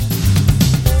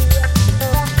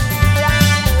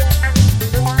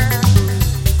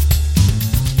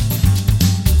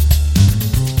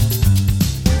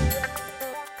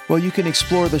 Well, you can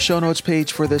explore the show notes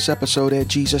page for this episode at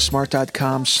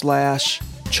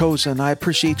jesussmart.com/chosen. I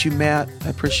appreciate you, Matt. I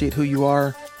appreciate who you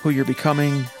are, who you're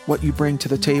becoming, what you bring to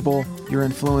the table, your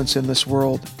influence in this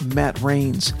world. Matt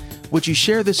Rains. Would you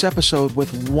share this episode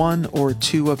with one or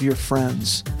two of your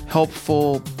friends?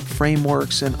 Helpful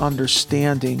frameworks and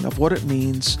understanding of what it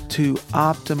means to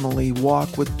optimally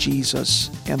walk with Jesus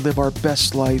and live our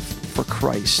best life for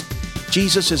Christ.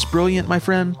 Jesus is brilliant, my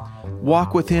friend.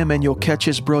 Walk with him and you'll catch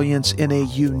his brilliance in a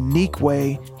unique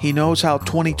way. He knows how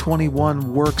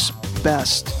 2021 works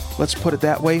best. Let's put it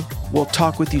that way. We'll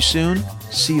talk with you soon.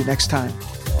 See you next time.